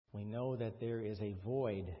We know that there is a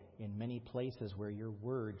void in many places where your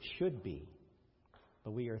word should be.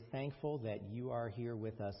 But we are thankful that you are here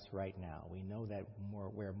with us right now. We know that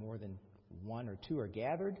where more than one or two are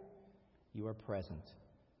gathered, you are present.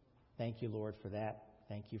 Thank you, Lord, for that.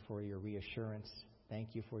 Thank you for your reassurance. Thank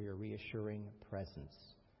you for your reassuring presence.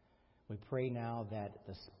 We pray now that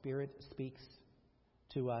the Spirit speaks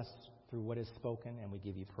to us through what is spoken, and we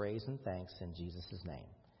give you praise and thanks in Jesus' name.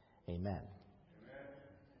 Amen.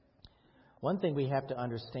 One thing we have to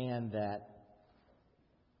understand that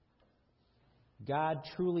God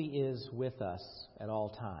truly is with us at all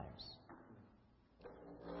times.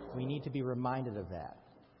 We need to be reminded of that.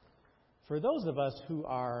 For those of us who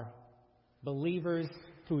are believers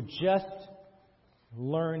who just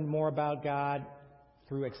learned more about God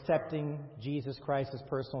through accepting Jesus Christ as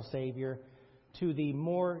personal Savior, to the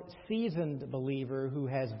more seasoned believer who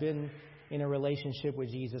has been in a relationship with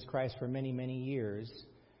Jesus Christ for many, many years,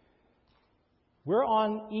 we're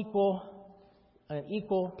on an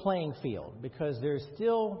equal playing field because there's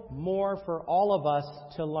still more for all of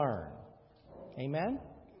us to learn. Amen?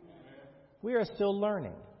 We are still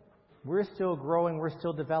learning. We're still growing. We're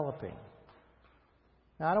still developing.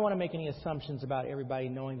 Now, I don't want to make any assumptions about everybody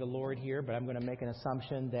knowing the Lord here, but I'm going to make an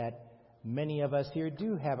assumption that many of us here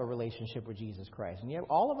do have a relationship with Jesus Christ. And yet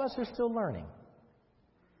all of us are still learning.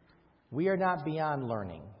 We are not beyond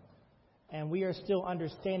learning. And we are still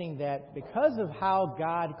understanding that because of how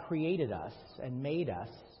God created us and made us,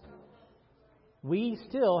 we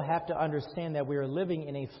still have to understand that we are living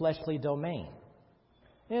in a fleshly domain.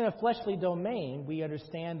 In a fleshly domain, we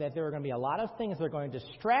understand that there are going to be a lot of things that are going to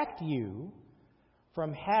distract you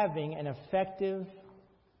from having an effective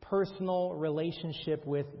personal relationship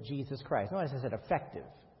with Jesus Christ. Notice I said effective.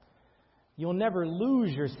 You'll never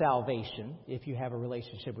lose your salvation if you have a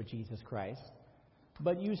relationship with Jesus Christ.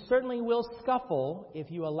 But you certainly will scuffle if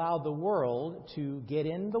you allow the world to get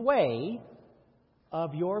in the way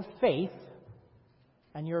of your faith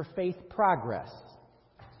and your faith progress.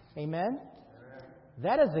 Amen?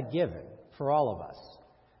 That is a given for all of us.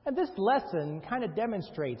 And this lesson kind of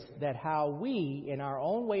demonstrates that how we, in our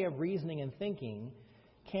own way of reasoning and thinking,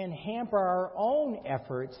 can hamper our own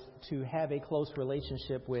efforts to have a close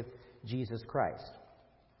relationship with Jesus Christ.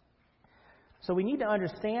 So we need to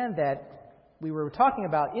understand that we were talking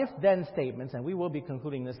about if-then statements, and we will be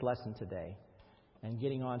concluding this lesson today and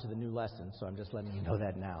getting on to the new lesson, so I'm just letting you know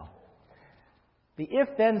that now. The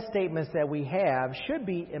if-then statements that we have should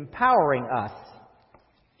be empowering us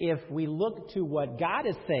if we look to what God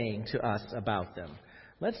is saying to us about them.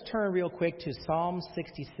 Let's turn real quick to Psalm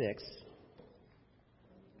 66.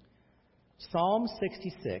 Psalm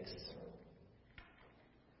 66.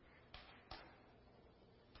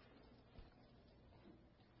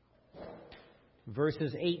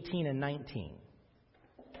 Verses 18 and 19.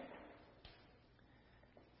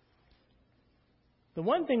 The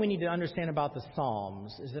one thing we need to understand about the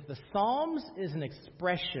Psalms is that the Psalms is an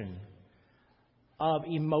expression of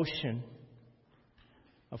emotion.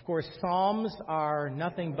 Of course, Psalms are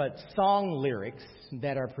nothing but song lyrics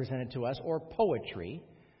that are presented to us, or poetry,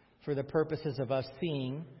 for the purposes of us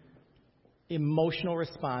seeing emotional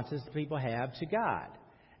responses people have to God.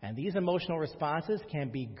 And these emotional responses can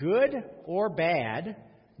be good or bad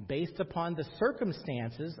based upon the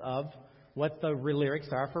circumstances of what the lyrics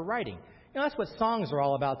are for writing. You know, that's what songs are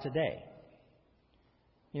all about today.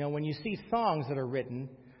 You know, when you see songs that are written,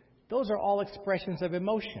 those are all expressions of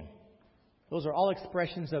emotion. Those are all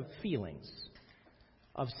expressions of feelings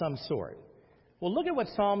of some sort. Well, look at what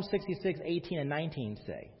Psalm 66, 18 and 19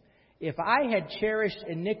 say. If I had cherished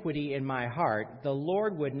iniquity in my heart, the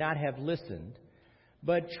Lord would not have listened.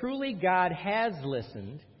 But truly God has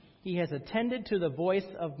listened. He has attended to the voice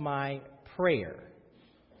of my prayer.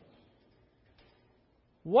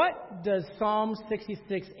 What does Psalm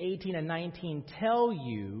 66, 18 and 19 tell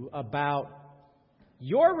you about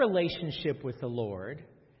your relationship with the Lord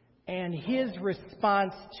and His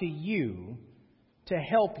response to you to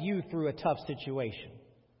help you through a tough situation?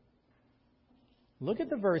 Look at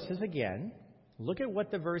the verses again. Look at what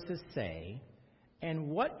the verses say. And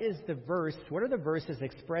what are the verses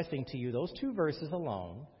expressing to you, those two verses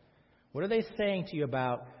alone? What are they saying to you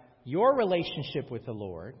about your relationship with the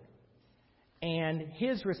Lord and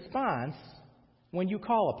His response when you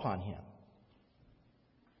call upon Him?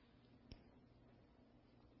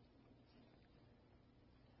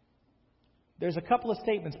 There's a couple of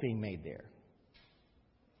statements being made there.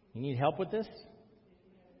 You need help with this?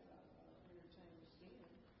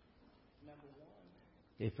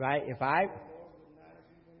 If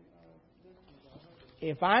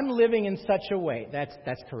I'm living in such a way,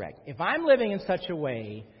 that's correct. If I'm living in such a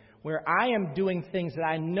way where I am doing things that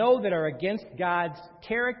I know that are against God's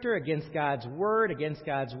character, against God's word, against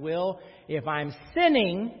God's will, if I'm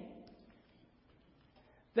sinning,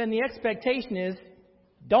 then the expectation is,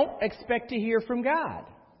 don't expect to hear from God.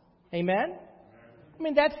 Amen? I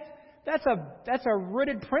mean, that's a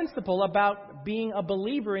rooted principle about being a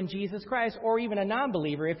believer in Jesus Christ, or even a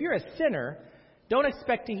non-believer. If you're a sinner, don't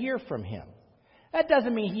expect to hear from Him. That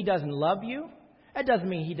doesn't mean He doesn't love you. That doesn't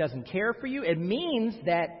mean He doesn't care for you. It means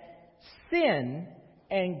that sin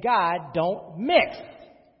and God don't mix.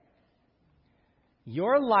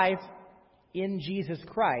 Your life in Jesus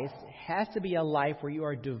Christ has to be a life where you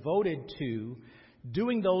are devoted to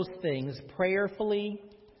doing those things prayerfully,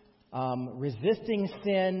 resisting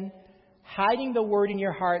sin, hiding the word in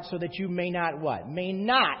your heart so that you may not what? May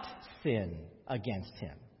not sin against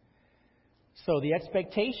Him. So the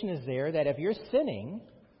expectation is there that if you're sinning,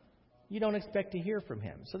 you don't expect to hear from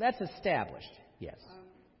Him. So that's established. Yes.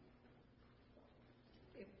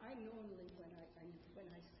 If I normally, when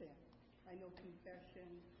I sin, I know confession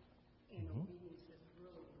and obedience is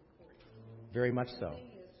really important. Very much so. The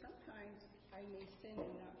thing is, sometimes I may sin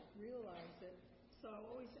and not realize it, so I'm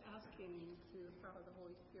always asking through the power of the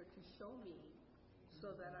Holy Spirit to show me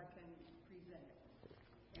so that I can present it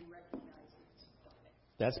and recognize it.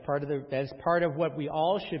 That's part of what we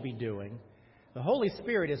all should be doing. The Holy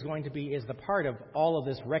Spirit is the part of all of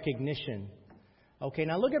this recognition. Okay,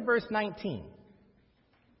 now look at verse 19.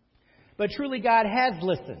 But truly God has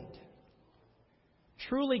listened.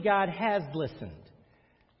 Truly God has listened.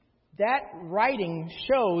 That writing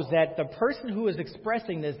shows that the person who is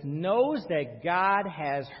expressing this knows that God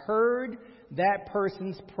has heard that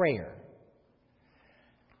person's prayer.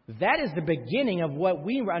 That is the beginning of what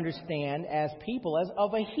we understand as people as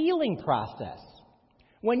of a healing process.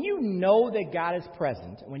 When you know that God is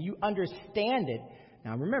present, when you understand it,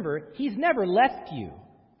 now remember, He's never left you.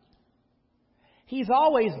 He's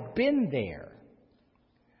always been there.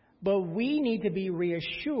 But we need to be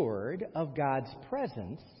reassured of God's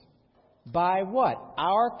presence by what?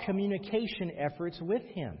 Our communication efforts with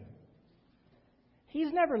Him.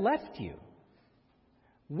 He's never left you.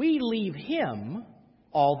 We leave Him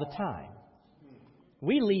all the time.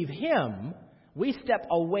 We leave Him. We step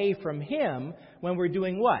away from Him when we're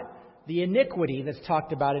doing what? The iniquity that's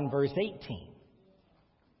talked about in verse 18.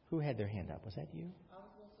 Who had their hand up? Was that you? I was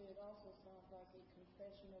going to say it also sounds like a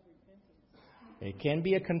confession of repentance. It can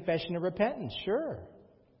be a confession of repentance, sure.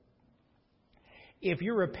 If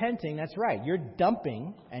you're repenting, that's right. You're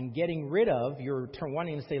dumping and getting rid of. You're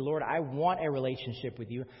wanting to say, Lord, I want a relationship with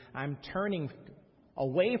you. I'm turning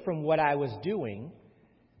away from what I was doing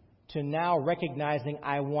to now recognizing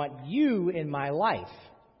I want you in my life.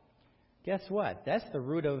 Guess what? That's the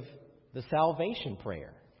root of the salvation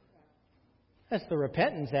prayer. That's the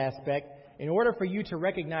repentance aspect. In order for you to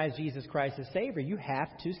recognize Jesus Christ as Savior, you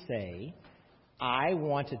have to say, I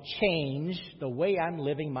want to change the way I'm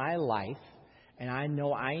living my life, and I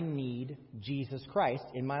know I need Jesus Christ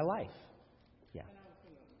in my life. Yeah. And I was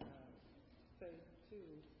going to say, too,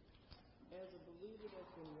 as a believer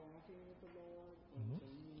that's been walking with the Lord, and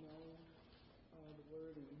you know the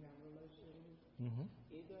Word and you have a relationship,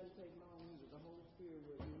 it doesn't take long either. The Holy Spirit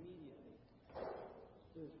will immediately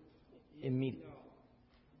know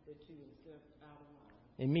that you have stepped out of line.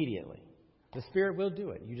 Immediately. The Spirit will do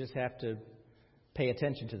it. You just have to pay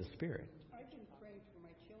attention to the Spirit. I've been praying for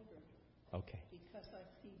my children. Okay. Because I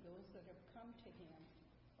see those that have come to Him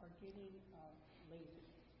are getting lazy.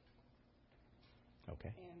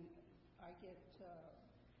 Okay. And I get,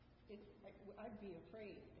 I'd be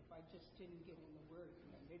afraid if I just didn't get in the Word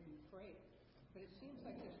and I didn't pray. But it seems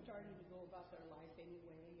like they're starting to go about their life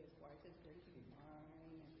anyway, as wise as they're to be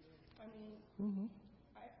mine. I mean,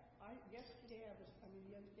 yesterday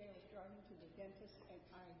the other day I was driving to the dentist and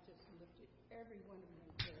I just lifted every one of them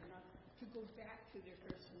in prayer, not to go back to their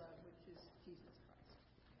first love, which is Jesus Christ.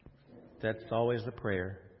 That's always the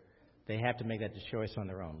prayer. They have to make that choice on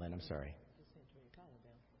their own, Lynn. I'm sorry.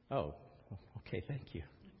 Oh, okay. Thank you.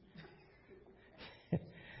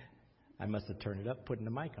 I must have turned it up, putting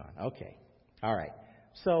the mic on. Okay. All right.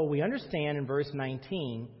 So we understand in verse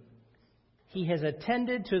 19, He has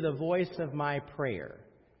attended to the voice of my prayer.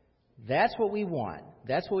 That's what we want.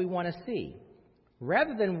 That's what we want to see.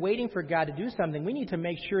 Rather than waiting for God to do something, we need to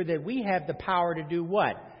make sure that we have the power to do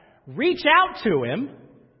what? Reach out to Him,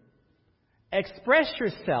 express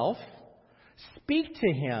yourself, speak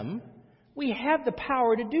to Him. We have the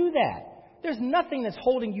power to do that. There's nothing that's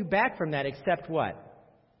holding you back from that except what?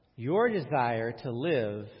 Your desire to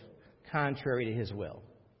live contrary to His will.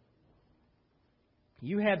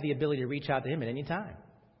 You have the ability to reach out to Him at any time,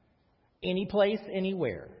 any place,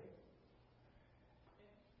 anywhere.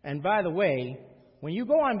 And by the way, when you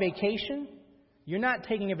go on vacation, you're not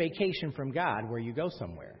taking a vacation from God where you go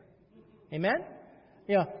somewhere. Amen?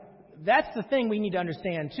 You know, that's the thing we need to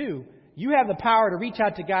understand too. You have the power to reach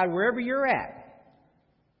out to God wherever you're at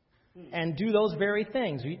and do those very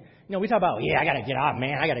things. We talk about, I got to get out,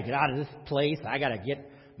 man. I got to get out of this place. I got to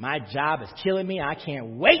my job is killing me. I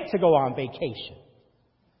can't wait to go on vacation.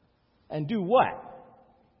 And do what?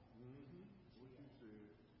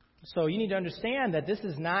 So you need to understand that this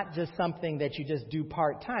is not just something that you just do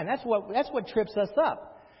part-time. That's what trips us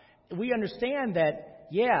up. We understand that,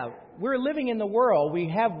 we're living in the world. We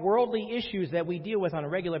have worldly issues that we deal with on a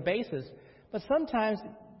regular basis. But sometimes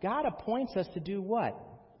God appoints us to do what?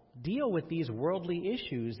 Deal with these worldly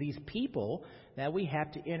issues, these people that we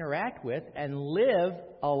have to interact with and live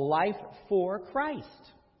a life for Christ.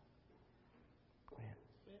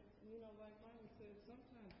 Like Mike said,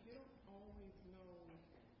 sometimes you don't always know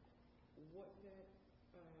what that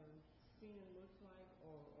sin looks like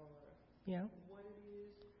or what it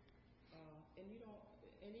is. And you don't,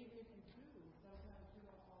 and even if you do, sometimes you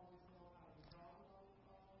don't always know how to resolve those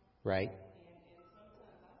problems. Right. And sometimes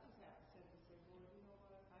I just have to simply say, well, you know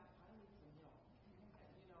what, I need some help.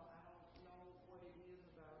 I don't know what it is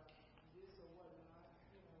about this or whatnot,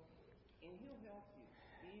 and He'll help you.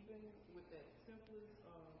 Even with that simplest,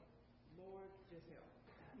 Lord, just help.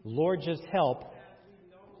 Lord, just help. Sometimes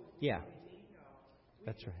we know we Yeah. need help.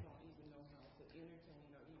 That's right. Don't even know how to entertain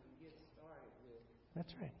or even get started with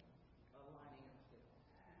That's right. aligning ourselves.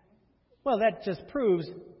 Well, that just proves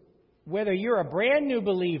whether you're a brand new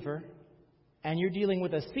believer and you're dealing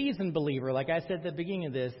with a seasoned believer, like I said at the beginning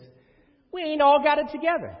of this, we ain't all got it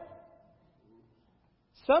together.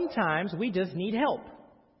 Sometimes we just need help.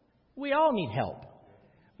 We all need help.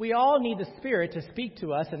 We all need the Spirit to speak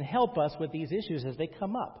to us and help us with these issues as they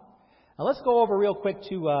come up. Now let's go over real quick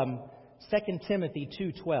to 2 Timothy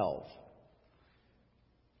 2:12.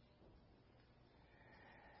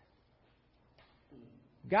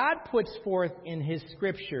 God puts forth in His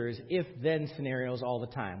Scriptures if-then scenarios all the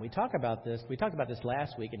time. We talk about this. We talked about this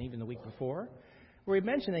last week and even the week before, where we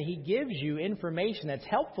mentioned that He gives you information that's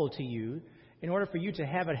helpful to you in order for you to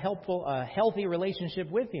have a healthy relationship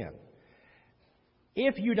with Him.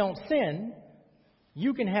 If you don't sin,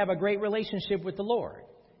 you can have a great relationship with the Lord.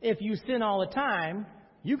 If you sin all the time,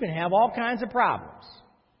 you can have all kinds of problems.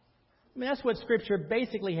 I mean, that's what Scripture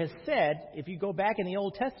basically has said. If you go back in the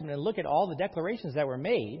Old Testament and look at all the declarations that were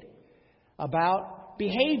made about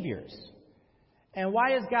behaviors. And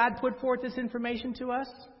why has God put forth this information to us?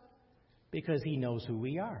 Because He knows who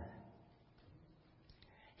we are.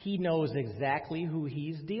 He knows exactly who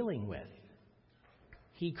He's dealing with.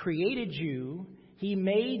 He created you. He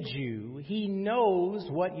made you. He knows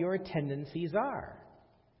what your tendencies are.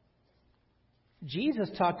 Jesus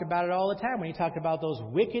talked about it all the time when He talked about those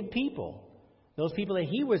wicked people, those people that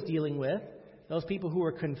He was dealing with, those people who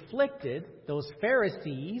were conflicted, those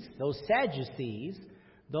Pharisees, those Sadducees,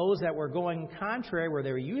 those that were going contrary, where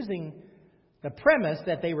they were using the premise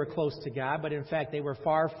that they were close to God, but in fact they were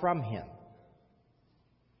far from Him.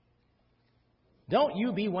 Don't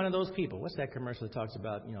you be one of those people. What's that commercial that talks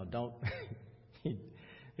about, don't...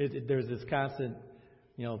 There's this constant...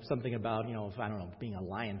 something about, I don't know, being a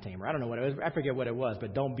lion tamer. I don't know what it was. I forget what it was,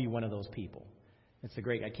 but don't be one of those people. It's I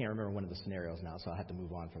can't remember one of the scenarios now, so I'll have to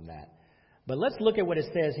move on from that. But let's look at what it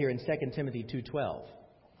says here in 2 Timothy 2:12.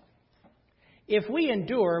 If we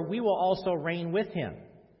endure, we will also reign with Him.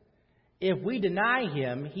 If we deny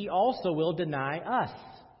Him, He also will deny us.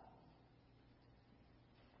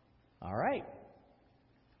 All right.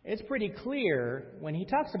 It's pretty clear when he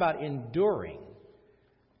talks about enduring.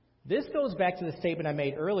 This goes back to the statement I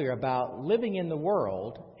made earlier about living in the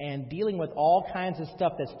world and dealing with all kinds of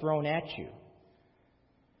stuff that's thrown at you.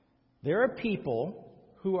 There are people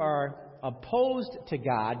who are opposed to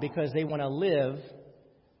God because they want to live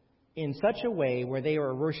in such a way where they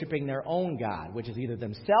are worshiping their own God, which is either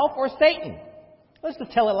themselves or Satan. Let's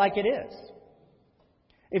just tell it like it is.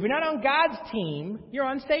 If you're not on God's team, you're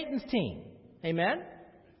on Satan's team. Amen?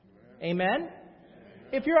 Amen?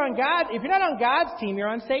 If you're not on God's team, you're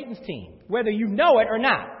on Satan's team, whether you know it or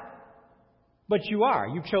not. But you are.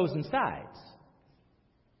 You've chosen sides.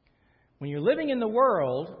 When you're living in the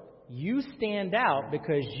world, you stand out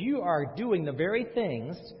because you are doing the very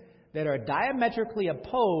things that are diametrically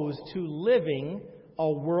opposed to living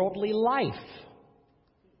a worldly life.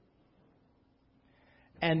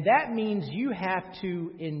 And that means you have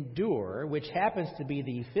to endure, which happens to be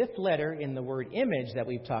the fifth letter in the word image that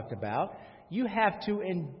we've talked about. You have to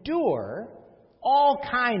endure all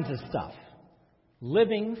kinds of stuff,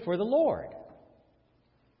 living for the Lord.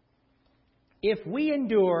 If we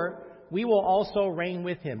endure, we will also reign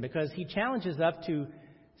with him, because he challenges us to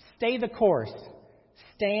stay the course,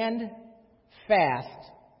 stand fast,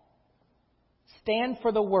 stand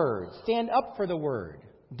for the Word, stand up for the Word,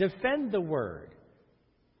 defend the Word,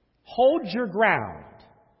 hold your ground.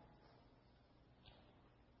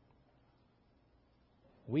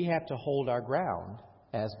 We have to hold our ground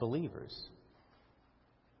as believers.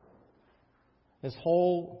 This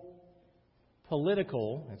whole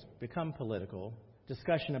it's become political,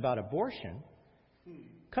 discussion about abortion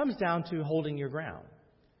comes down to holding your ground.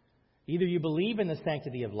 Either you believe in the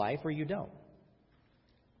sanctity of life or you don't.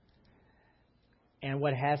 And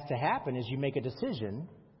what has to happen is you make a decision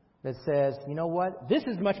that says, you know what, this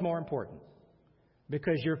is much more important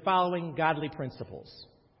because you're following godly principles.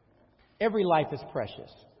 Every life is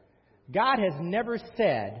precious. God has never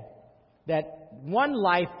said that one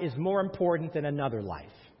life is more important than another life.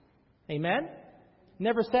 Amen?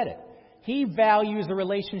 Never said it. He values a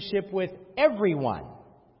relationship with everyone,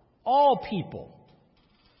 all people,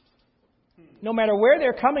 no matter where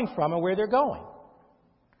they're coming from or where they're going.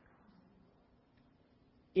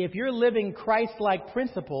 If you're living Christ-like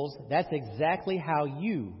principles, that's exactly how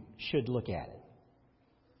you should look at it.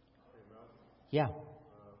 Yeah.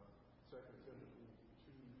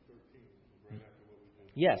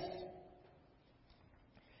 Yes.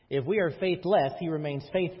 If we are faithless, he remains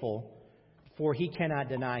faithful, for he cannot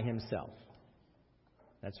deny himself.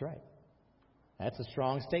 That's right. That's a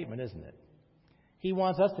strong statement, isn't it? He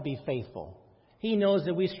wants us to be faithful. He knows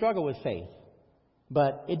that we struggle with faith,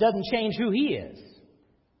 but it doesn't change who he is.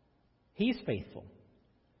 He's faithful.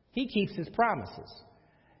 He keeps his promises.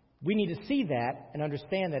 We need to see that and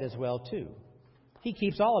understand that as well, too. He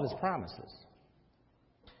keeps all of his promises.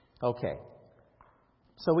 Okay.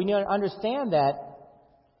 So we need to understand that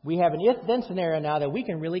we have an if-then scenario now that we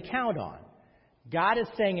can really count on. God is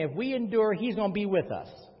saying if we endure, he's going to be with us.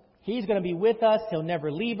 He's going to be with us. He'll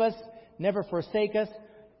never leave us, never forsake us.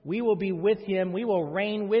 We will be with him. We will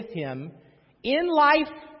reign with him in life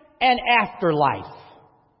and after life.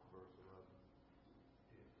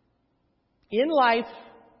 In life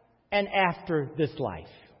and after this life.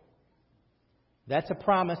 That's a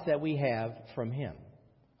promise that we have from him.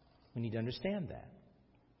 We need to understand that.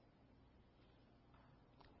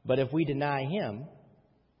 But if we deny him,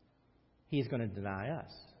 he's going to deny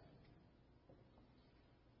us.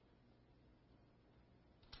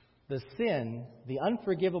 The sin, the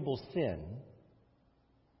unforgivable sin,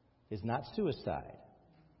 is not suicide.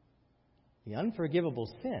 The unforgivable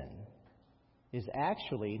sin is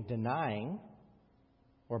actually denying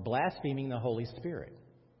or blaspheming the Holy Spirit.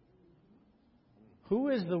 Who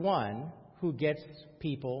is the one who gets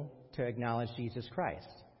people to acknowledge Jesus Christ?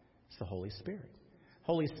 It's the Holy Spirit.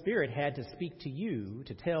 Holy Spirit had to speak to you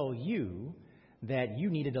to tell you that you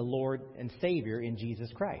needed a Lord and Savior in Jesus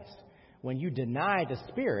Christ. When you deny the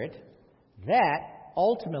Spirit, that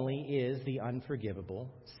ultimately is the unforgivable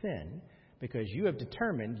sin, because you have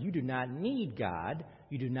determined you do not need God.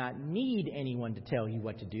 You do not need anyone to tell you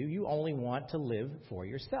what to do. You only want to live for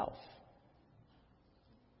yourself.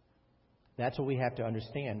 That's what we have to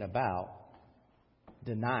understand about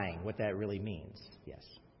denying, what that really means. Yes.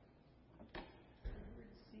 A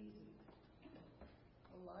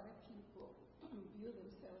lot of people view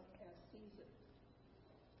themselves as seasoned.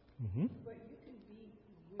 Mm-hmm. But you can be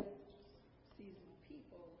with seasoned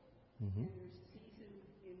people, Mm-hmm. and they're seasoned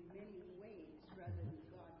in many ways rather than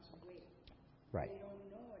God's way. Right. They don't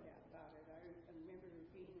know about it. I remember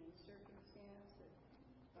being in a circumstance that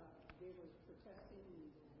they were professing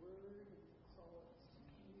the word, and so it's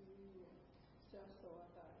you and stuff. So I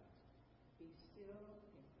thought, be still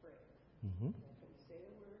and pray. Mm-hmm. Don't say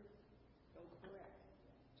a word. Don't correct.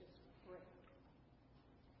 Just pray.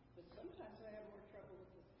 But sometimes I have more trouble with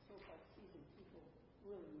the so-called seasoned people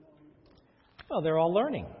really knowing. Well, they're all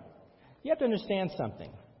learning. You have to understand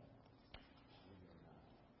something.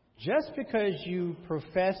 Just because you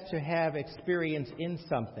profess to have experience in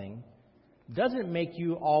something doesn't make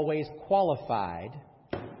you always qualified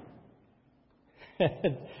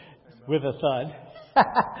with a thud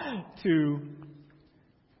to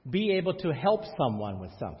be able to help someone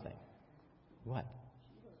with something. What?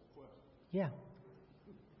 Yeah.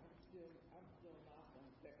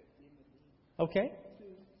 Okay.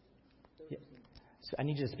 Yeah. So I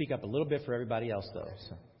need you to speak up a little bit for everybody else, though.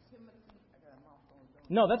 So.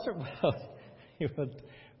 No, that's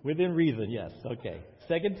within reason. Yes. Okay.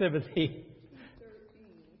 2 Timothy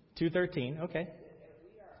 2:13. Okay.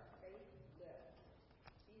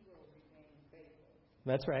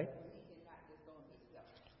 That's right.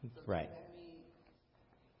 Right.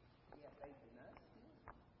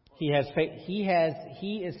 He has faith.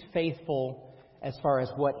 He is faithful as far as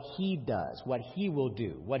what He does, what He will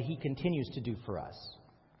do, what He continues to do for us.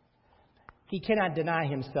 He cannot deny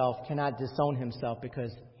Himself, cannot disown Himself,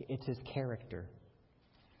 because it's His character.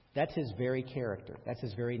 That's His very character. That's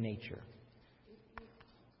His very nature.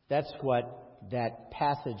 That's what that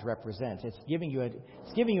passage represents. It's giving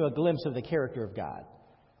you a glimpse of the character of God.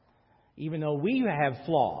 Even though we have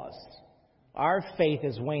flaws, our faith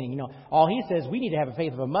is waning. All He says, we need to have a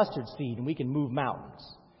faith of a mustard seed and we can move mountains.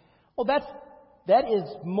 Well, that is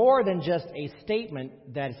more than just a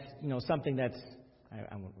statement that's, something that's,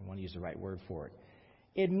 I want to use the right word for it.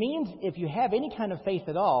 It means if you have any kind of faith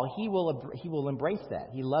at all, He will embrace that.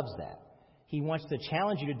 He loves that. He wants to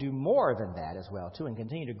challenge you to do more than that as well, too, and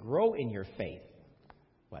continue to grow in your faith.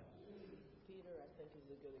 What? Peter, I think, is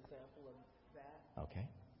a good example of that. Okay.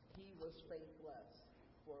 He was faithless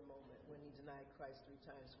for a moment when he denied Christ 3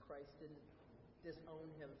 times. Christ didn't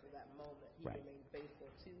disown him for that moment. He remained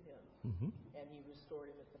faithful to him, and He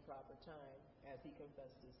restored him at the proper time as he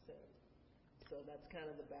confessed his sin. So that's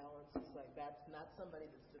kind of the balance. It's like that's not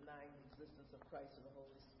somebody that's denying the existence of Christ or the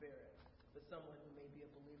Holy Spirit, but someone who may be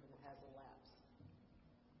a believer that has a lapse.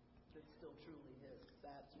 That's still truly His.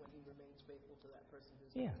 That's when He remains faithful to that person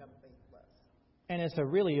who's become faithless. And it's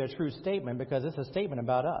really a true statement because it's a statement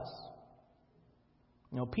about us.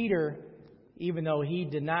 Peter, even though he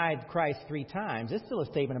denied Christ 3 times, it's still a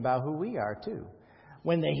statement about who we are too.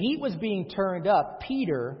 When the heat was being turned up,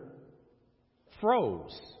 Peter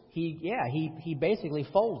froze. He basically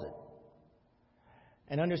folded.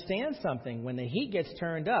 And understand something, when the heat gets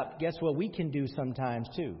turned up, guess what we can do sometimes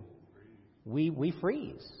too? We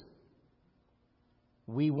freeze.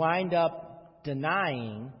 We wind up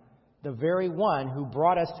denying the very one who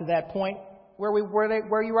brought us to that point where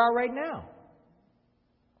you are right now.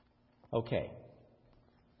 Okay.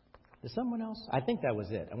 Is someone else? I think that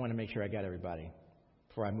was it. I want to make sure I got everybody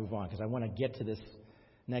before I move on, because I want to get to this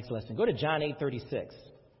next lesson. Go to John 8:36.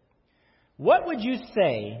 What would you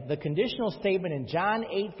say the conditional statement in John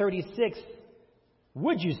 8:36?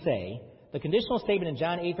 Would you say the conditional statement in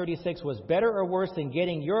John 8:36 was better or worse than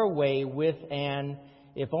getting your way with an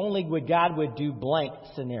 "if only God would do blank"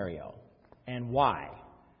 scenario? And why?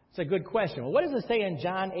 It's a good question. Well, what does it say in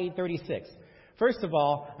John 8:36? First of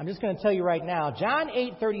all, I'm just going to tell you right now, John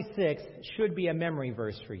 8:36 should be a memory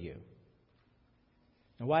verse for you.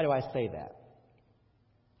 And why do I say that?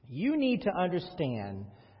 You need to understand,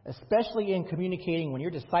 especially in communicating when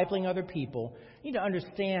you're discipling other people, you need to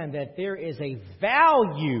understand that there is a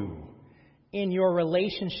value in your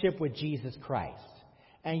relationship with Jesus Christ.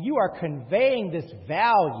 And you are conveying this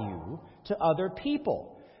value to other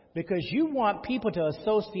people because you want people to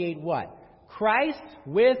associate what? Christ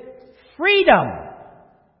with freedom.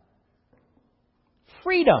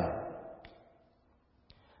 Freedom.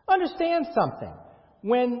 Understand something.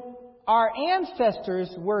 When our ancestors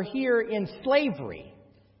were here in slavery,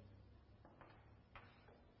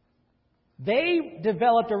 they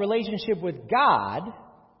developed a relationship with God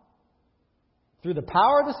through the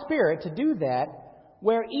power of the Spirit to do that,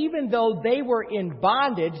 where even though they were in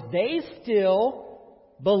bondage, they still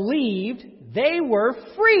believed they were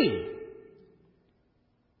free.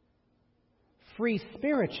 Free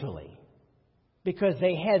spiritually. Because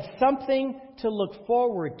they had something to look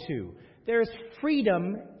forward to. There's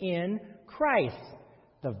freedom in Christ.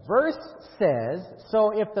 The verse says,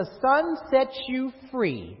 so if the Son sets you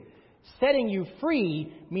free, setting you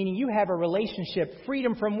free, meaning you have a relationship,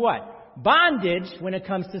 freedom from what? Bondage when it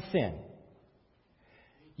comes to sin.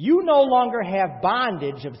 You no longer have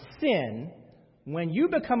bondage of sin. When you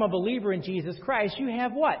become a believer in Jesus Christ, you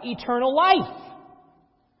have what? Eternal life.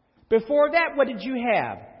 Before that, what did you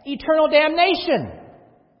have? Eternal damnation.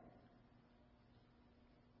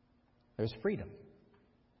 There's freedom.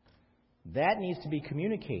 That needs to be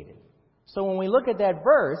communicated. So when we look at that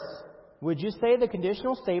verse, would you say the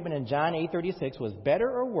conditional statement in John 8:36 was better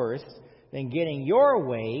or worse than getting your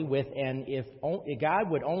way with an "if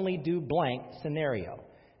God would only do blank" scenario?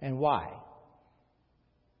 And why?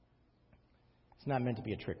 It's not meant to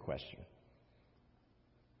be a trick question.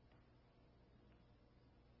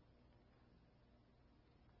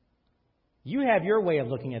 You have your way of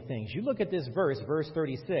looking at things. You look at this verse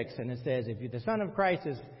 36, and it says, if the Son of Christ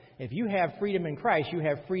is, if you have freedom in Christ, you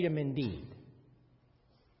have freedom indeed.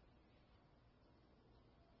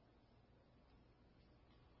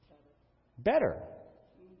 Better.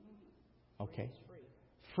 Okay.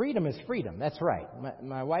 Freedom is freedom. That's right.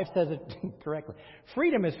 My wife says it correctly.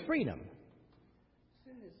 Freedom is freedom.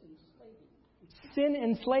 Sin is enslaving. Sin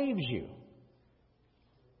enslaves you.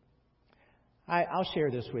 I'll share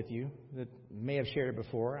this with you. That may have shared it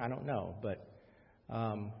before. I don't know. But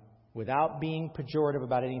without being pejorative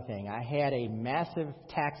about anything, I had a massive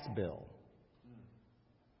tax bill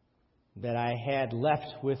that I had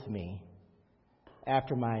left with me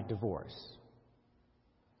after my divorce.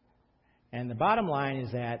 And the bottom line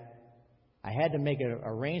is that I had to make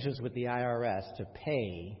arrangements with the IRS to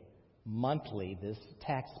pay monthly this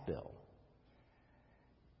tax bill.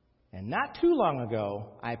 And not too long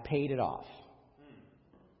ago, I paid it off.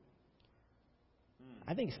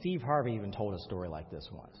 I think Steve Harvey even told a story like this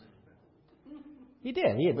once. He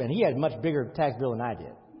did. He had a much bigger tax bill than I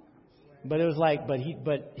did. But it was like, but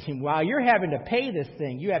while you're having to pay this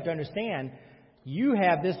thing, you have to understand, you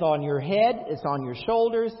have this on your head, it's on your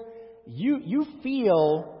shoulders. You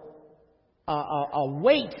feel a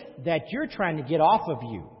weight that you're trying to get off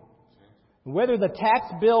of you. Whether the tax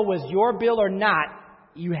bill was your bill or not,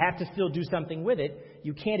 you have to still do something with it.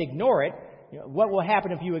 You can't ignore it. What will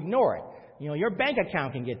happen if you ignore it? Your bank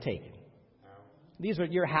account can get taken. These are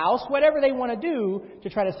your house, whatever they want to do to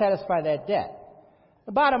try to satisfy that debt.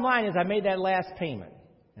 The bottom line is I made that last payment.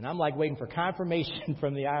 And I'm like waiting for confirmation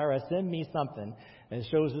from the IRS. Send me something that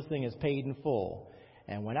shows this thing is paid in full.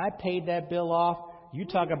 And when I paid that bill off, you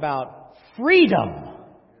talk about freedom.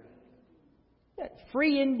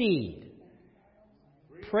 Free indeed.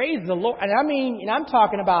 Praise the Lord. And I'm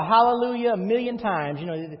talking about hallelujah a million times.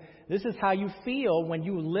 This is how you feel when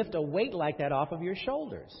you lift a weight like that off of your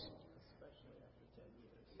shoulders.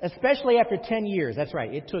 Especially after 10 years. That's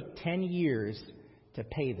right. It took 10 years to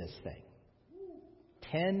pay this thing.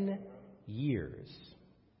 10 years.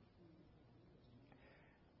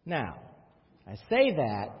 Now, I say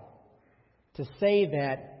that to say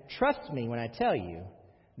that, trust me when I tell you,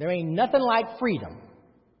 there ain't nothing like freedom.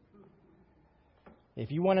 If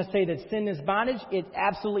you want to say that sin is bondage, it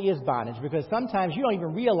absolutely is bondage, because sometimes you don't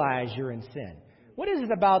even realize you're in sin. What is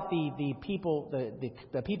it about the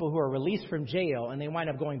people who are released from jail and they wind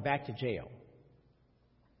up going back to jail?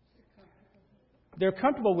 They're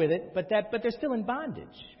comfortable with it, but they're still in bondage.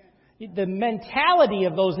 The mentality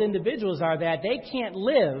of those individuals are that they can't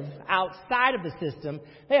live outside of the system.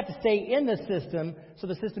 They have to stay in the system so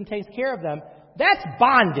the system takes care of them. That's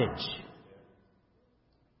bondage.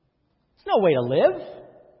 It's no way to live. I have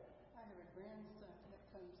a grandson that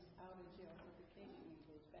comes out of jail for vacation and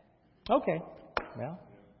goes back. Okay. Well,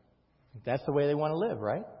 that's the way they want to live,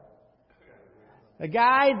 right? A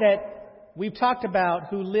guy that we've talked about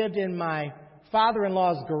who lived in my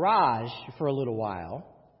father-in-law's garage for a little while,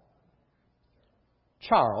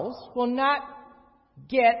 Charles, will not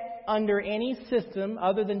get under any system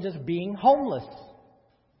other than just being homeless.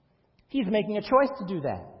 He's making a choice to do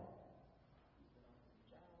that.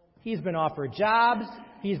 He's been offered jobs.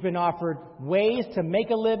 He's been offered ways to make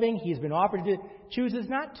a living. He's been offered to chooses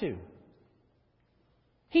not to.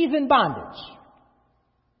 He's in bondage.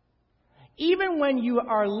 Even when you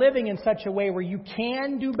are living in such a way where you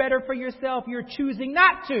can do better for yourself, you're choosing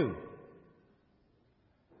not to.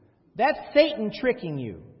 That's Satan tricking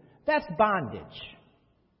you. That's bondage.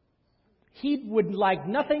 He would like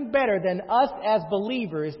nothing better than us as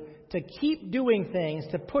believers to keep doing things,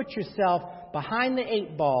 to put yourself behind the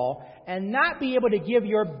 8 ball and not be able to give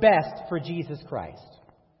your best for Jesus Christ.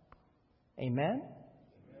 Amen?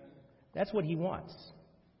 That's what he wants.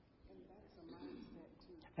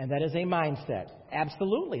 And that is a mindset.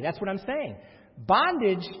 Absolutely. That's what I'm saying.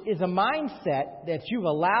 Bondage is a mindset that you've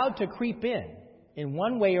allowed to creep in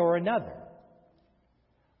one way or another.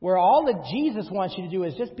 Where all that Jesus wants you to do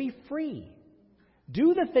is just be free.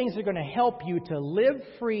 Do the things that are going to help you to live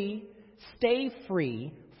free, stay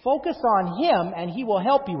free, focus on Him, and He will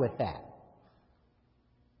help you with that.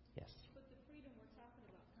 Yes? But the freedom we're talking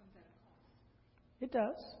about comes at a cost. It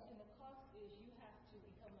does. And the cost is you have to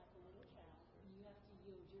become like a little child, and you have to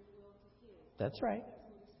yield your will to His. That's right.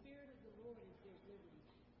 So the Spirit of the Lord is their liberty.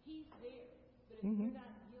 He's there, but if you're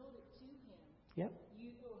not yielded to Him, Yep.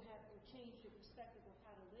 you will have to change your perspective of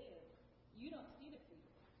how to live. You don't see the freedom.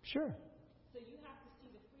 Sure. So you have to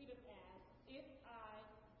see the freedom as if I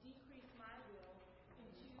decrease my will and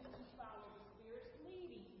choose to follow the Spirit's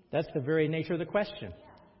leading. That's the very nature of the question.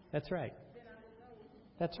 That's right.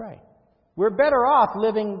 That's right. We're better off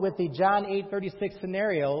living with the John 8:36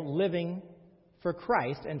 scenario, living for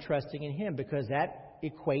Christ and trusting in Him, because that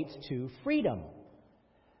equates to freedom.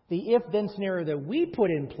 The if-then scenario that we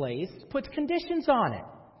put in place puts conditions on it.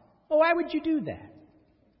 Well, why would you do that?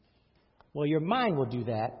 Well, your mind will do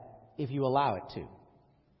that if you allow it to.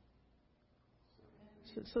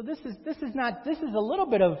 So this is a little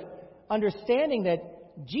bit of understanding that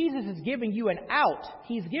Jesus is giving you an out.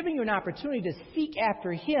 He's giving you an opportunity to seek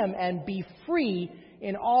after Him and be free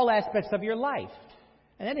in all aspects of your life.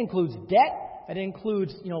 And that includes debt. That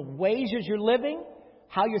includes, ways that you're living,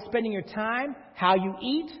 how you're spending your time, how you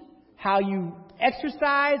eat, how you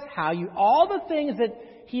exercise, all the things that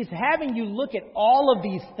He's having you look at all of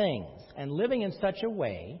these things and living in such a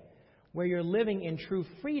way where you're living in true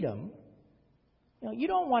freedom. You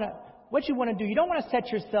don't want to, what you want to do, you don't want to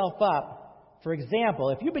set yourself up. For example,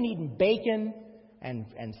 if you've been eating bacon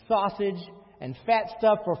and sausage and fat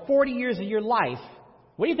stuff for 40 years of your life,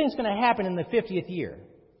 what do you think is going to happen in the 50th year?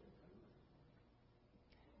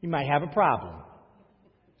 You might have a problem.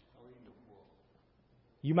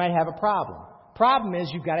 You might have a problem. Problem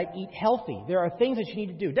is you've got to eat healthy. There are things that you need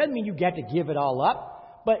to do. Doesn't mean you get to give it all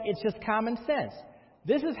up, but it's just common sense.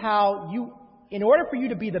 This is how in order for you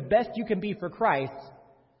to be the best you can be for Christ,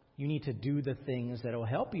 you need to do the things that will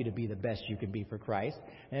help you to be the best you can be for Christ.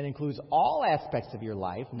 And it includes all aspects of your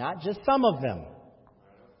life, not just some of them.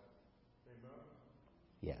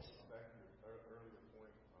 Yes.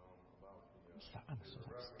 I'm so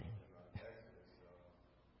outstanding.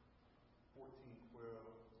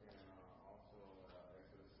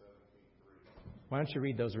 Why don't you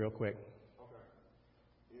read those real quick? Okay.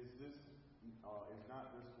 Is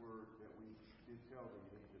not this word that we did tell them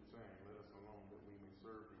in Egypt, saying, "Let us alone that we may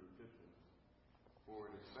serve the Egyptians"?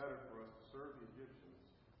 For it is better for us to serve the Egyptians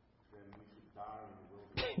than we should die in the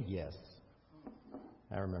wilderness. Yes.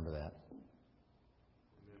 I remember that.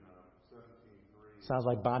 And then 17:3. Sounds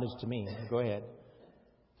like bondage to me. Go ahead.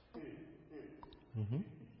 Mm-hmm.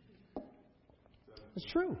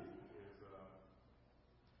 It's true.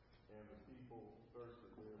 And the people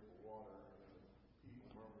thirsted there for water, and the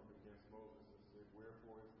people murmured against Moses and said,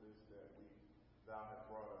 "Wherefore is this that thou hast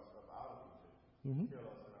brought us up out of Egypt? Mm-hmm. Kill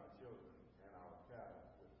us and our children and our cattle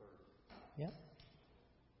with thirst." Yep.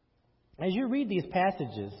 As you read these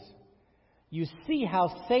passages, you see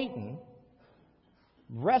how Satan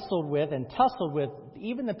wrestled with and tussled with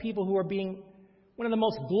even the people who are being one of the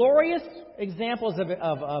most glorious examples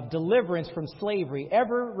of deliverance from slavery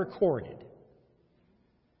ever recorded.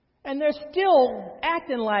 And they're still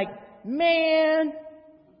acting like, man,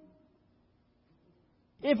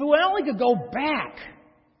 if we only could go back.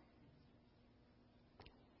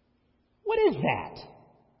 What is that?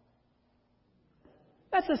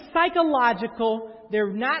 That's a psychological,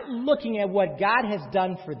 they're not looking at what God has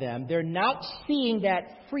done for them. They're not seeing that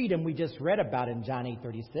freedom we just read about in John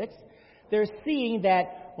 8:36. They're seeing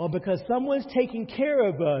that, well, because someone's taking care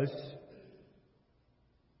of us,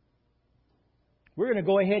 we're going to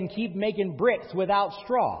go ahead and keep making bricks without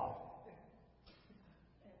straw.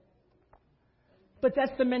 But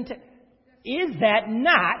that's the mentality. Is that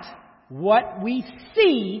not what we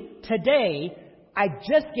see today? I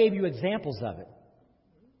just gave you examples of it.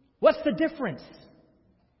 What's the difference?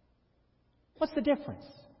 What's the difference?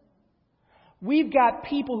 We've got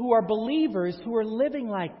people who are believers who are living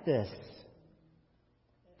like this,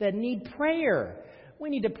 that need prayer. We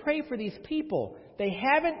need to pray for these people. They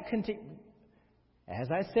haven't continued. As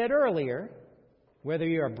I said earlier, whether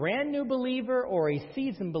you're a brand new believer or a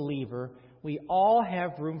seasoned believer, we all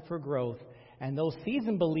have room for growth. And those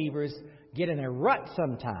seasoned believers get in a rut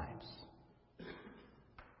sometimes.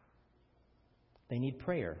 They need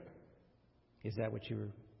prayer. Is that what you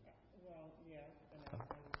were? Well, yes, and I was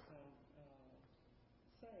going to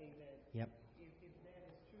say that Yep. if that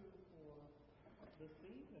is true for the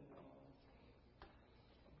season,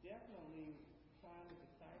 definitely trying to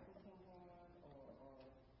disciple someone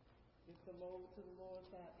or just the Lord to the Lord's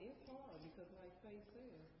side, it's hard because, like Faith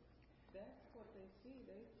says, that's what they see.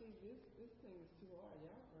 They see this thing is too hard.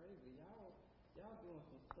 Y'all crazy. Y'all doing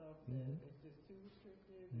some stuff that is just too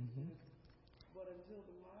restrictive. It's just, but until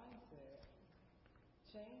the mindset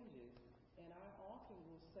changes, and I often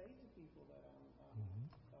will say to people that I'm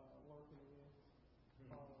working with,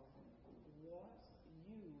 once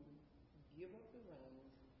you give up the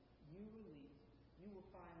reins, you release, you will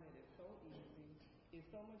find that it's so easy. It's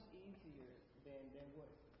so much easier than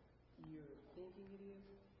what you're thinking it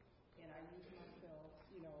is. And I use myself,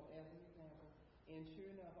 as an example. And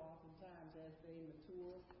sure enough, oftentimes as they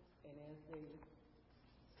mature and as they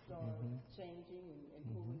start changing and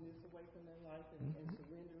pulling this away from their life and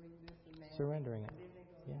surrendering this and that. Surrendering it. And then they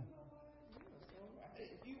go, Yeah. you know what? You were so right.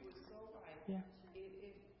 You were so right. Yeah.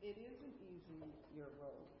 It isn't easier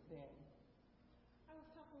road then. I was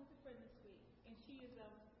talking with a friend this week, and she is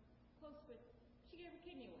close with, she gave her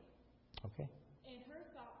kidney away. Okay. And her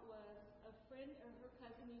thought was a friend or her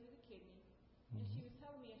cousin needed a kidney. And she was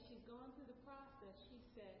telling me as she's gone through the process, she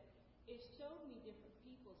said, it showed me different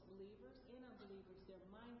people's, believers and unbelievers, their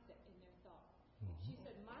mindset and their thought. She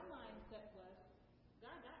said, my mindset was,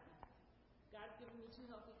 God got me. God's given me 2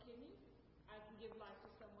 healthy kidneys. I can give life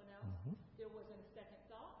to someone else. There wasn't a second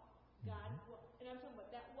thought. God, and I'm talking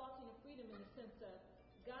about that walking in freedom in the sense of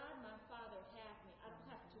God, my Father, has me. I don't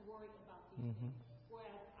have to worry about these things.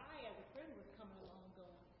 Whereas I, as a friend, was coming along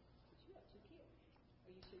going, but you have 2 kids.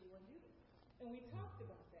 Are you sure you want to do this? And we talked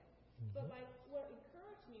about that. But like what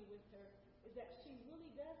encouraged me with her is that she really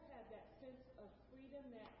does have that sense of freedom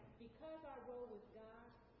that because I roll with God,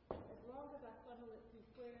 as long as I funnel it through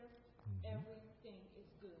prayer, everything is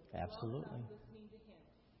good. Absolutely. As long as I'm listening to Him.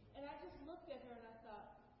 And I just looked at her and I thought,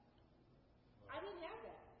 I didn't have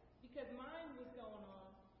that. Because mine was going on,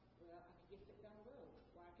 well, I could get sick down the road,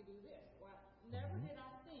 or I could do this. Or never did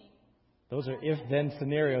I think. Those are if-then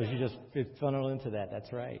scenarios. You just funnel into that.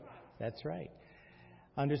 That's right. That's right.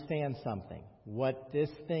 Understand something. What this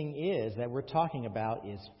thing is that we're talking about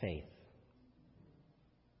is faith.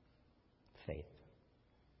 Faith.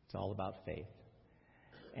 It's all about faith.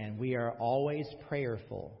 And we are always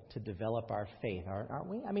prayerful to develop our faith, aren't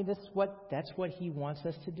we? I mean, that's what He wants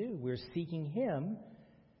us to do. We're seeking Him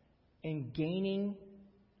and gaining,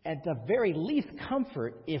 at the very least,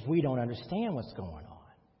 comfort if we don't understand what's going on.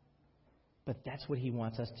 But that's what He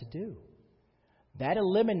wants us to do. That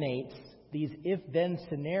eliminates these if-then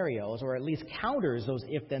scenarios, or at least counters those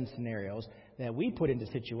if-then scenarios that we put into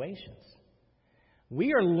situations.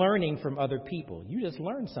 We are learning from other people. You just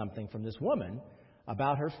learned something from this woman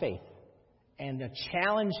about her faith. And the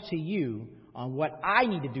challenge to you on what I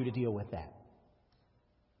need to do to deal with that.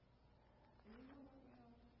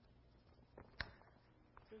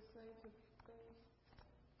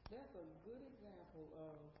 That's a good example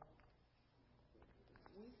of,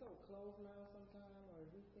 we so close now sometimes, or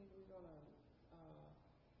we think we're going to,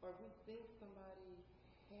 or we think somebody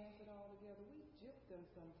has it all together. We gyp them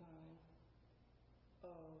sometimes,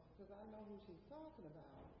 because I know who she's talking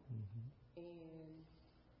about. And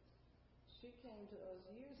she came to us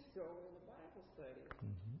years ago in a Bible study.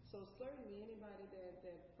 So certainly anybody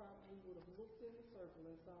that probably would have looked in the circle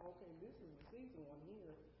and saw, okay, this is the season one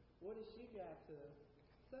here. What has she got to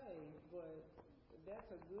say? But that's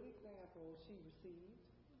a good example she received.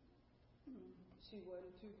 She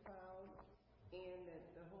wasn't too proud, and that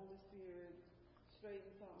the Holy Spirit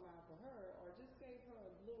straightened something out for her, or just gave her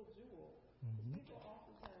a little jewel. People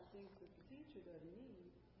oftentimes think that the teacher doesn't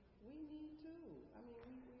need. We need to. I mean,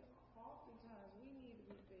 we oftentimes we need to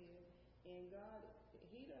be fed, and God,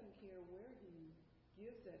 He doesn't care where He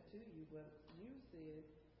gives that to you, but you said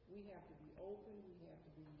we have to be open, we have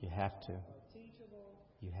to be teachable.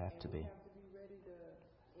 You have to be. We have to be ready to,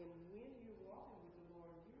 and when you're walking with the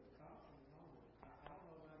Lord, you're constantly hungry. I don't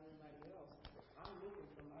know about anybody else. I'm looking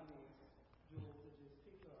for my next jewel to just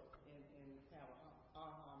pick up and have an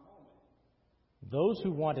aha moment. Those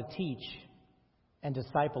who want to teach and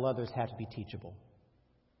disciple others have to be teachable.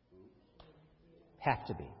 Have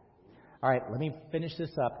to be. All right, let me finish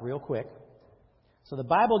this up real quick. So the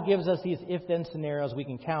Bible gives us these if-then scenarios we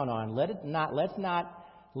can count on. Let's not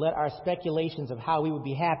let our speculations of how we would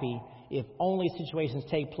be happy if only situations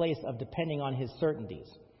take place of depending on His certainties.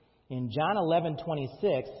 In John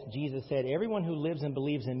 11:26, Jesus said, "Everyone who lives and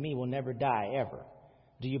believes in me will never die, ever."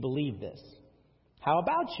 Do you believe this? How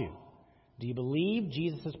about you? Do you believe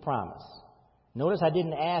Jesus' promise? Notice I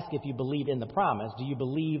didn't ask if you believe in the promise. Do you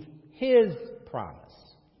believe His promise?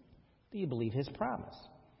 Do you believe His promise?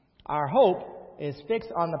 Our hope is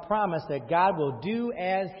fixed on the promise that God will do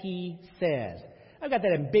as He says. I've got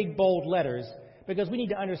that in big, bold letters because we need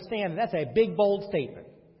to understand that's a big, bold statement.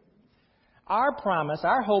 Our promise,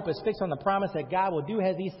 our hope is fixed on the promise that God will do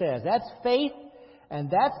as He says. That's faith, and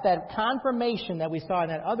that's that confirmation that we saw in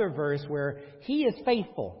that other verse where He is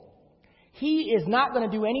faithful. He is not going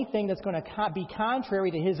to do anything that's going to be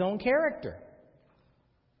contrary to His own character.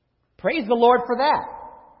 Praise the Lord for that.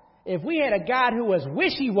 If we had a God who was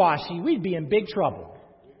wishy-washy, we'd be in big trouble.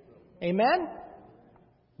 Amen?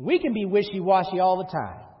 We can be wishy-washy all the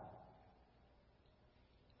time.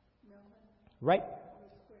 Right?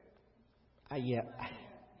 Yeah.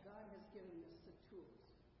 God has given us the tools.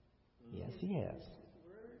 Yes, He has. His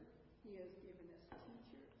Word. He has given us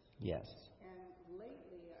teachers. Yes. And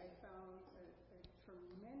lately, I found a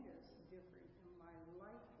tremendous difference in my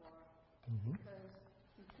life walk because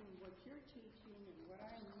between what you're teaching and what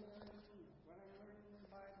I'm learning in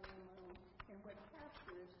the Bible on my own, and what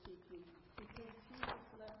Pastor is teaching, because he has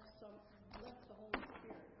left the Holy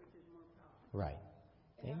Spirit, which is more powerful. Right.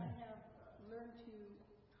 And Amen. I have learned to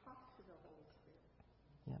talk to the Holy Spirit.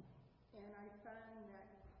 Yep. And I find that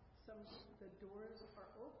the doors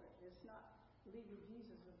are open. It's not leaving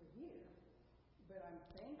Jesus over here, but I'm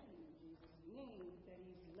thanking in Jesus' name that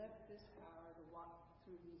He's left this power to walk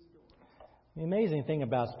through these doors. The amazing thing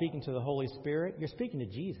about speaking to the Holy Spirit, you're speaking to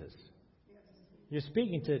Jesus. Yes. You're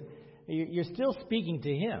still speaking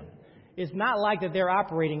to Him. it's not like that they're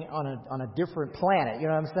operating on a different planet. You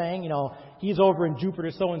know what I'm saying? He's over in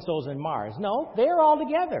Jupiter, so-and-so's in Mars. No, they're all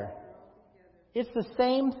together. It's the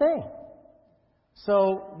same thing.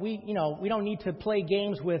 So we don't need to play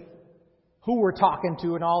games with who we're talking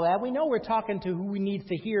to and all that. We know we're talking to who needs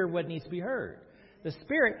to hear what needs to be heard. The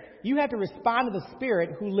Spirit, you have to respond to the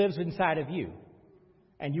Spirit who lives inside of you.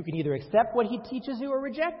 And you can either accept what He teaches you or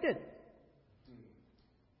reject it.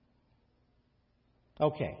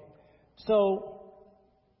 Okay. So,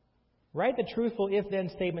 write the truthful if-then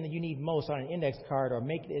statement that you need most on an index card or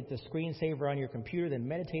make it the screensaver on your computer, then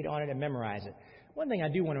meditate on it and memorize it. One thing I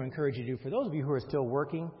do want to encourage you to do, for those of you who are still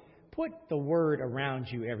working, put the Word around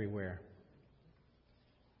you everywhere.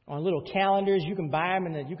 On little calendars, you can buy them,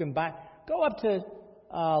 and go up to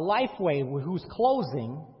Lifeway, who's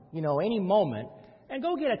closing, any moment, and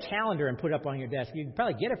go get a calendar and put it up on your desk. You can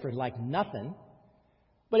probably get it for like nothing.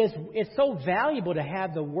 But it's so valuable to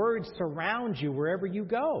have the Word surround you wherever you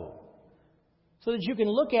go, so that you can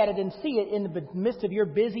look at it and see it in the midst of your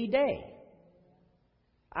busy day.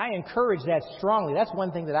 I encourage that strongly. That's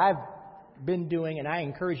one thing that I've been doing, and I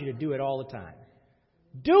encourage you to do it all the time.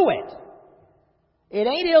 Do it. It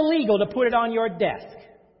ain't illegal to put it on your desk.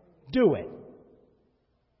 Do it.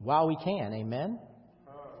 While we can. Amen?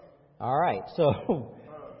 All right. So,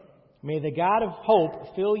 may the God of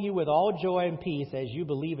hope fill you with all joy and peace as you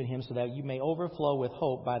believe in Him, so that you may overflow with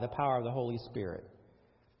hope by the power of the Holy Spirit.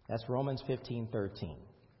 That's Romans 15:13.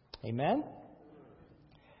 Amen?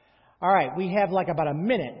 All right. We have like about a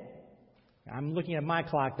minute. I'm looking at my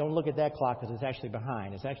clock. Don't look at that clock because it's actually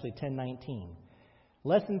behind. It's actually 10:19.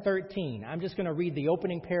 Lesson 13. I'm just going to read the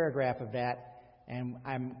opening paragraph of that, and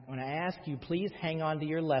I'm going to ask you, please hang on to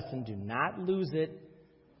your lesson. Do not lose it.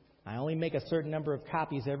 I only make a certain number of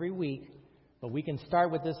copies every week, but we can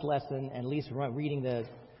start with this lesson and at least reading the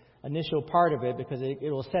initial part of it, because it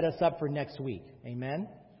will set us up for next week. Amen?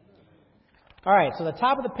 All right, so the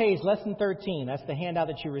top of the page, Lesson 13. That's the handout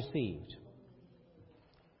that you received.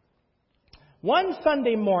 One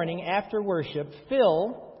Sunday morning after worship,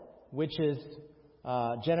 Phil, which is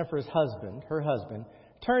Jennifer's husband, her husband,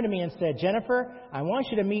 turned to me and said, "Jennifer, I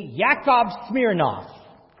want you to meet Yakov Smirnoff."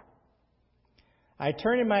 I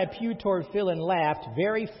turned in my pew toward Phil and laughed.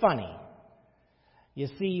 Very funny. You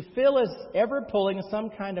see, Phil is ever pulling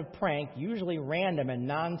some kind of prank, usually random and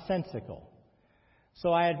nonsensical.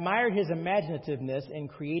 So I admired his imaginativeness in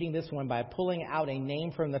creating this one by pulling out a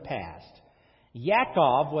name from the past.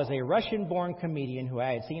 Yakov was a Russian-born comedian who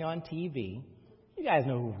I had seen on TV. You guys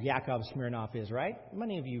know who Yakov Smirnoff is, right?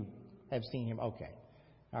 Many of you have seen him. Okay.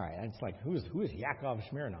 All right. It's like, who is Yakov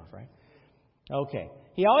Smirnoff, right? Okay.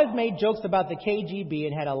 He always made jokes about the KGB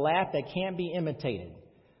and had a laugh that can't be imitated.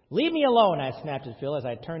 "Leave me alone," I snapped at Phil as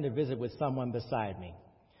I turned to visit with someone beside me.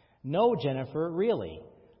 "No, Jennifer, really."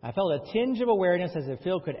 I felt a tinge of awareness as if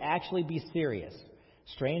Phil could actually be serious.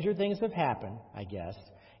 Stranger things have happened, I guess.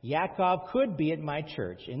 Yakov could be at my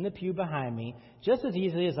church, in the pew behind me, just as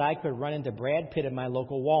easily as I could run into Brad Pitt at my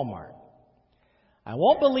local Walmart. "I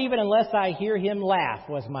won't believe it unless I hear him laugh,"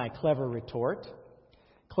 was my clever retort.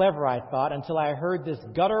 Clever, I thought, until I heard this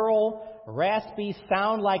guttural, raspy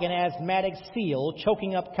sound like an asthmatic seal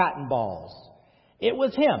choking up cotton balls. It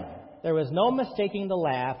was him. There was no mistaking the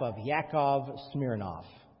laugh of Yakov Smirnoff.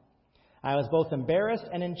 I was both embarrassed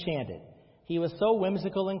and enchanted. He was so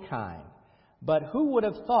whimsical and kind. But who would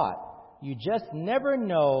have thought? You just never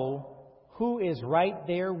know who is right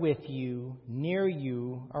there with you, near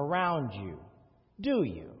you, around you. Do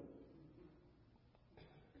you?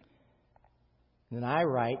 Then I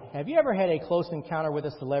write, have you ever had a close encounter with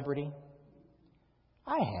a celebrity?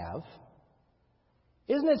 I have.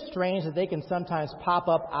 Isn't it strange that they can sometimes pop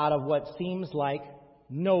up out of what seems like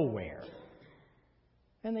nowhere?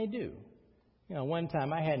 And they do. One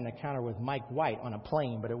time I had an encounter with Mike White on a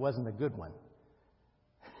plane, but it wasn't a good one.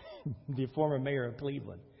 The former mayor of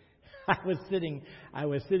Cleveland. I was sitting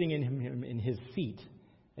in his seat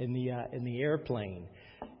in the airplane.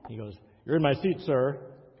 He goes, "You're in my seat, sir."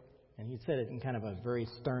 And he said it in kind of a very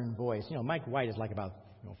stern voice. Mike White is like about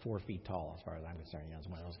 4 feet tall, as far as I'm concerned. He's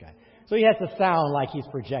one of those guys. So he has to sound like he's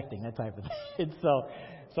projecting, that type of thing.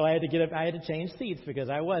 So I had to get up. I had to change seats because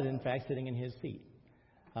I was, in fact, sitting in his seat.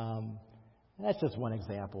 That's just one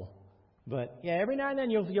example. But yeah, every now and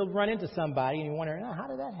then you'll run into somebody and you wonder, how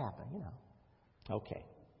did that happen? Okay.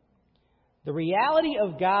 The reality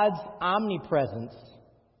of God's omnipresence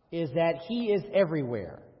is that He is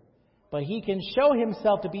everywhere. But He can show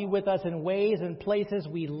Himself to be with us in ways and places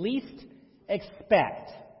we least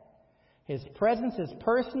expect. His presence is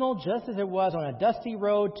personal, just as it was on a dusty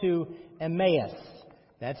road to Emmaus.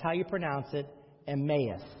 That's how you pronounce it,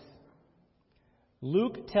 Emmaus.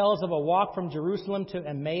 Luke tells of a walk from Jerusalem to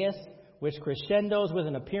Emmaus, which crescendos with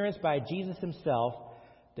an appearance by Jesus himself.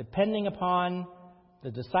 Depending upon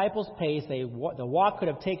the disciples' pace, the walk could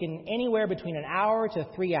have taken anywhere between an hour to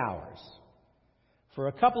 3 hours. For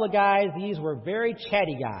a couple of guys, these were very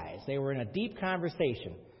chatty guys. They were in a deep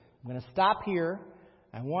conversation. I'm going to stop here.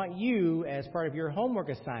 I want you, as part of your homework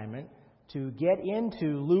assignment, to get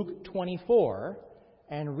into Luke 24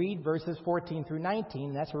 and read verses 14 through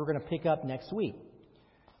 19. That's where we're going to pick up next week.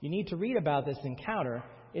 You need to read about this encounter.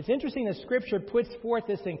 It's interesting that Scripture puts forth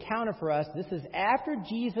this encounter for us. This is after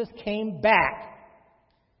Jesus came back,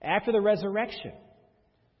 after the resurrection,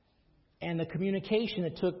 and the communication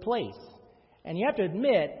that took place. And you have to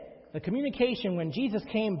admit, the communication when Jesus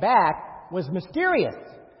came back was mysterious,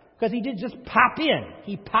 because he didn't just pop in.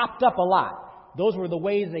 He popped up a lot. Those were the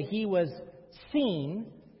ways that he was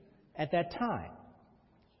seen at that time.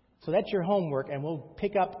 So that's your homework, and we'll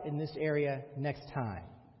pick up in this area next time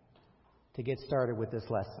to get started with this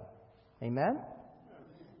lesson. Amen?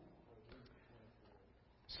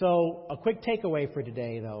 So, a quick takeaway for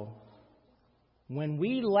today, though. When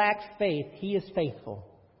we lack faith, He is faithful.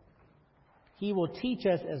 He will teach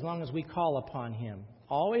us as long as we call upon Him.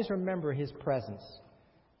 Always remember His presence.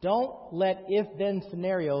 Don't let if-then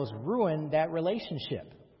scenarios ruin that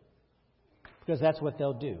relationship, because that's what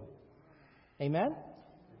they'll do. Amen?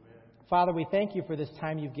 Father, we thank You for this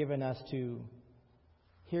time You've given us to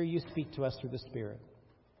hear You speak to us through the Spirit.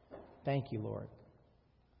 Thank You, Lord.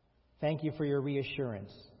 Thank You for Your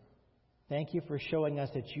reassurance. Thank You for showing us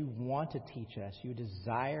that You want to teach us. You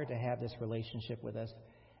desire to have this relationship with us.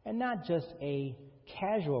 And not just a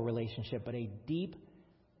casual relationship, but a deep,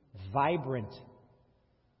 vibrant,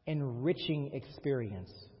 enriching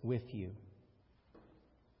experience with You.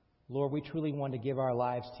 Lord, we truly want to give our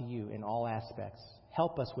lives to You in all aspects.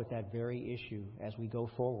 Help us with that very issue as we go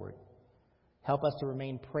forward. Help us to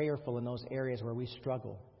remain prayerful in those areas where we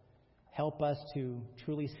struggle. Help us to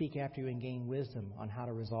truly seek after You and gain wisdom on how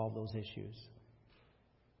to resolve those issues.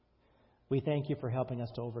 We thank You for helping us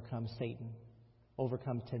to overcome Satan,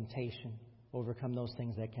 overcome temptation, overcome those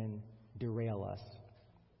things that can derail us.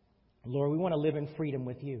 Lord, we want to live in freedom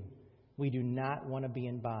with You. We do not want to be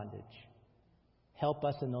in bondage. Help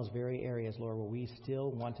us in those very areas, Lord, where we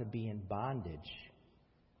still want to be in bondage.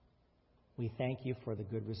 We thank You for the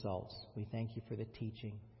good results. We thank You for the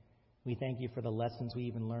teaching. We thank You for the lessons we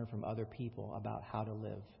even learn from other people about how to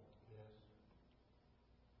live.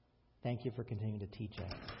 Thank You for continuing to teach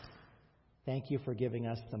us. Thank You for giving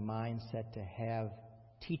us the mindset to have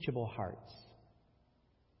teachable hearts,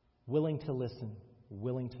 willing to listen,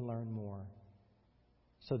 willing to learn more,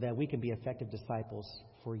 so that we can be effective disciples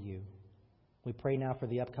for You. We pray now for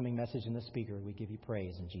the upcoming message and the speaker. We give You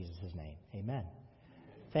praise in Jesus' name. Amen.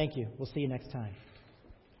 Thank you. We'll see you next time.